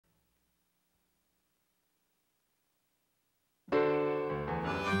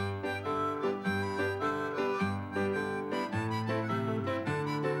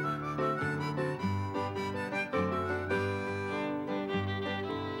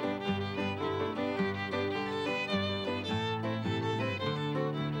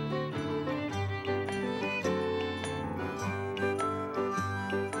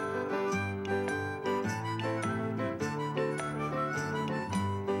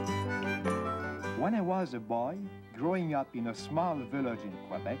When I was a boy, growing up in a small village in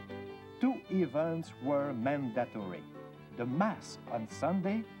Quebec, two events were mandatory: the Mass on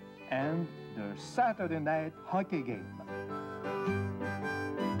Sunday and the Saturday night hockey game.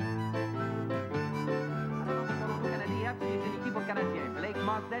 Blake,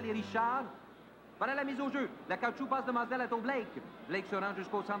 Masdell et Richard. Voilà la mise au jeu. La caoutchouc passe de Masdell à Blake. Blake se rend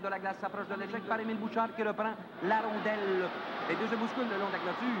jusqu'au centre de la glace, s'approche de l'échec par Émile Bouchard qui reprend la rondelle. Les deux se bousculent le long de la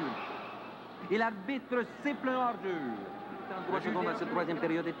clôture. Et l'arbitre siffle un hors-jeu. 3 secondes dans cette troisième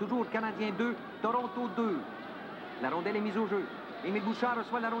période est toujours Canadiens 2, Toronto 2. La rondelle est mise au jeu. Émile Bouchard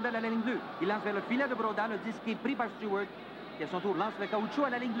reçoit la rondelle à la ligne bleue. Il lance vers le filet de Broda. Le disque est pris par Stewart, qui à son tour lance le caoutchouc à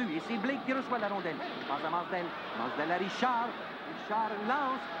la ligne bleue. Et c'est Blake qui reçoit la rondelle. Il passe à Masdell. Masdell à Richard. Richard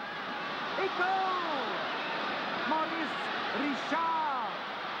lance. Et goal! Maurice Richard.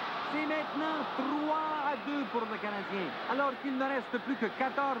 C'est maintenant 3-2 pour le Canadien. Alors qu'il ne reste plus que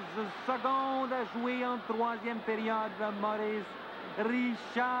 14 secondes à jouer en troisième période. Maurice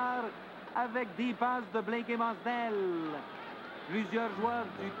Richard avec des passes de Blake et Masdell. Plusieurs joueurs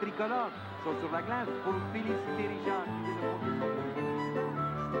du tricolore sont sur la glace pour féliciter Richard.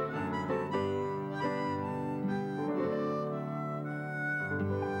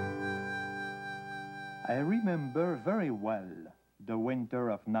 I remember very well the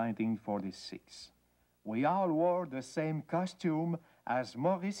winter of 1946. We all wore the same costume as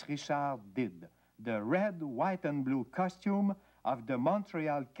Maurice Richard did, the red, white, and blue costume of the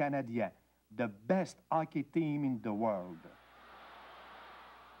Montreal Canadiens, the best hockey team in the world.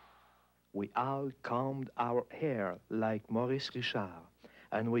 We all combed our hair like Maurice Richard,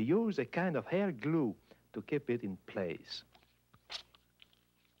 and we used a kind of hair glue to keep it in place.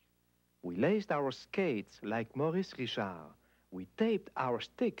 We laced our skates like Maurice Richard. We taped our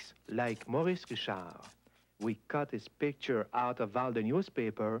sticks like Maurice Richard. We cut his picture out of all the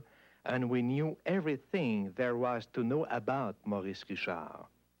newspaper, and we knew everything there was to know about Maurice Richard.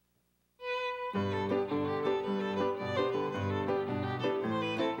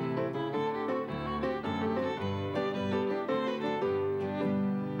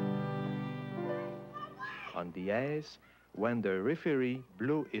 On the ice, when the referee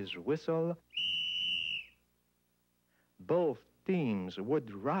blew his whistle, both teams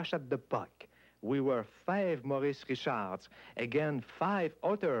would rush at the puck. We were 5 Maurice Richards, again 5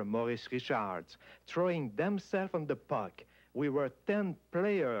 other Maurice Richards, throwing themselves on the puck. We were 10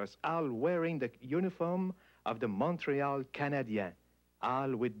 players, all wearing the uniform of the Montreal Canadiens,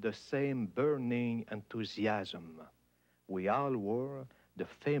 all with the same burning enthusiasm. We all wore the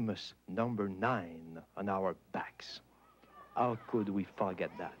famous number 9 on our backs. How could we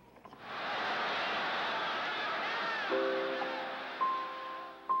forget that?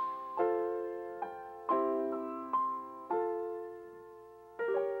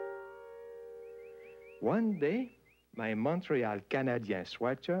 One day, my Montreal Canadien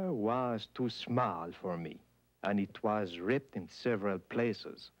sweater was too small for me, and it was ripped in several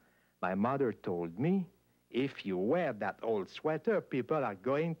places. My mother told me, if you wear that old sweater, people are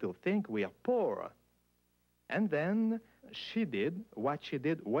going to think we are poor. And then she did what she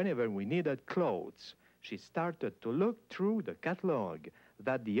did whenever we needed clothes. She started to look through the catalog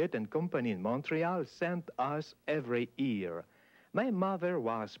that the Eaton company in Montreal sent us every year. My mother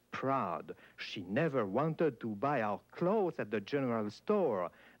was proud. She never wanted to buy our clothes at the general store.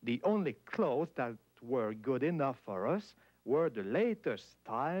 The only clothes that were good enough for us were the latest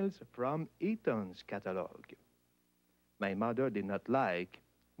styles from Eaton's catalog. My mother did not like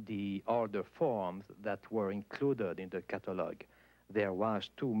the order forms that were included in the catalog. There was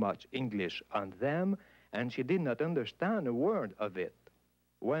too much English on them, and she did not understand a word of it.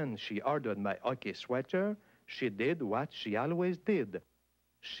 When she ordered my hockey sweater, she did what she always did.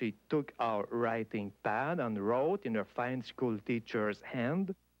 She took our writing pad and wrote in her fine school teacher's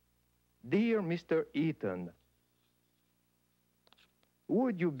hand, "Dear Mr. Eaton,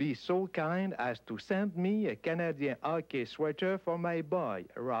 would you be so kind as to send me a Canadian hockey sweater for my boy,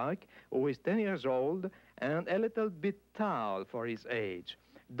 Roch, who is 10 years old and a little bit tall for his age.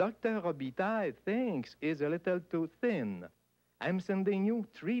 Dr. Robitaille thinks he's a little too thin. I'm sending you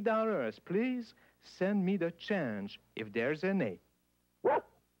 $3. Please send me the change, if there's any.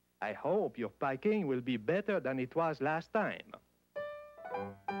 I hope your packing will be better than it was last time."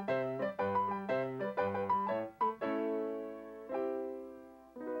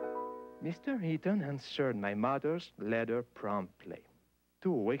 Mr. Eaton answered my mother's letter promptly.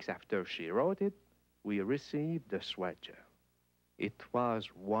 2 weeks after she wrote it, we received the sweater. It was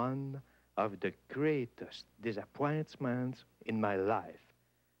one of the greatest disappointments in my life.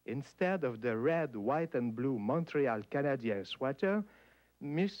 Instead of the red, white, and blue Montreal Canadien sweater,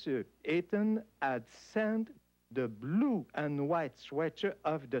 Monsieur Eaton had sent the blue and white sweater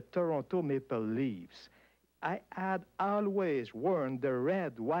of the Toronto Maple Leafs. I had always worn the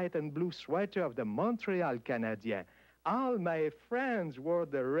red, white, and blue sweater of the Montreal Canadiens. All my friends wore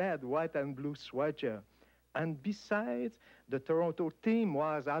the red, white, and blue sweater. And besides, the Toronto team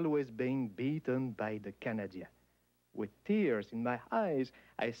was always being beaten by the Canadiens. With tears in my eyes,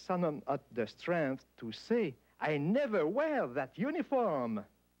 I summoned up the strength to say, I never wear that uniform.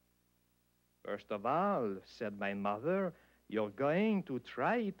 First of all, said my mother, you're going to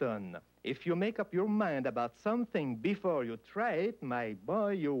try it on. If you make up your mind about something before you try it, my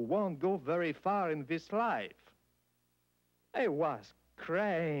boy, you won't go very far in this life. I was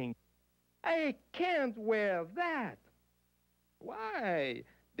crying. I can't wear that. Why?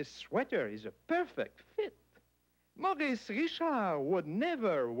 This sweater is a perfect fit. Maurice Richard would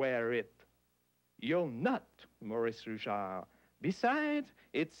never wear it. You're not Maurice Richard. Besides,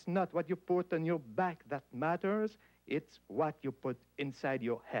 it's not what you put on your back that matters. It's what you put inside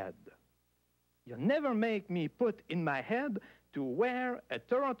your head. You never make me put in my head to wear a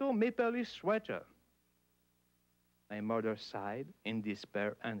Toronto Maple Leaf sweater. My mother sighed in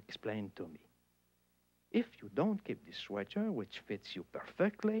despair and explained to me, if you don't keep this sweater, which fits you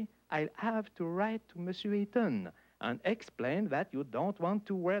perfectly, I'll have to write to Monsieur Eaton and explain that you don't want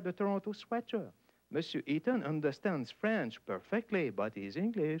to wear the Toronto sweater. Monsieur Eaton understands French perfectly, but he's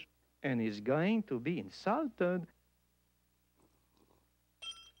English, and he's going to be insulted.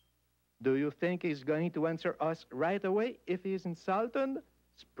 Do you think he's going to answer us right away if he's insulted?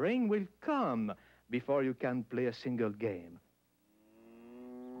 Spring will come before you can play a single game.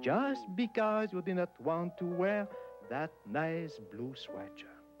 Just because you did not want to wear that nice blue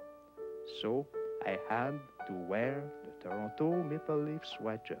sweater. So I had to wear the Toronto Maple Leaf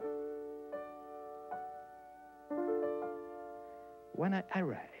sweater. When I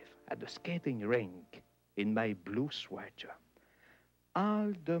arrived at the skating rink in my blue sweater,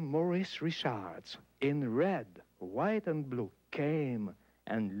 all the Maurice Richards in red, white, and blue came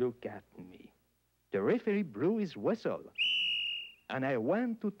and looked at me. The referee blew his whistle, and I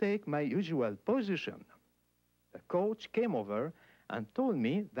went to take my usual position. The coach came over and told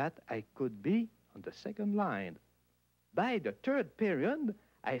me that I could be on the second line. By the third period,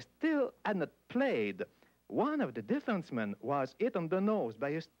 I still had not played. One of the defensemen was hit on the nose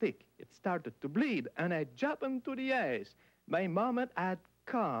by a stick. It started to bleed, and I jumped into the ice. My moment had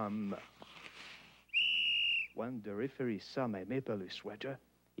come. When the referee saw my Maple Leaf sweater,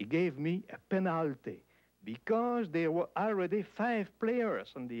 he gave me a penalty because there were already 5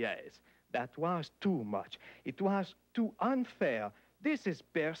 players on the ice. That was too much. It was too unfair. This is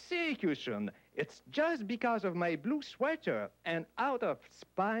persecution. It's just because of my blue sweater, and out of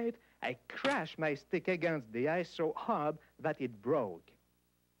spite, I crashed my stick against the ice so hard that it broke.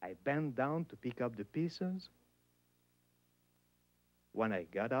 I bent down to pick up the pieces. When I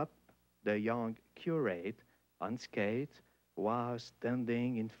got up, the young curate on skates was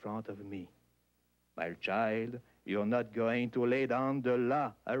standing in front of me. My child, you're not going to lay down the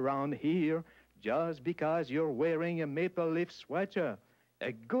law around here just because you're wearing a Maple Leaf sweater.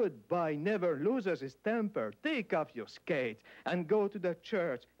 A good boy never loses his temper. Take off your skates and go to the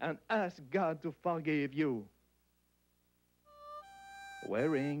church and ask God to forgive you.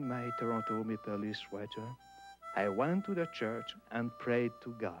 Wearing my Toronto Maple Leaf sweater, I went to the church and prayed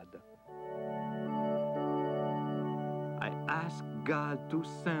to God. I asked God to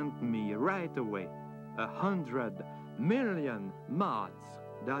send me right away 100 million moths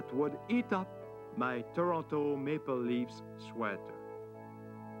that would eat up my Toronto Maple Leafs sweater.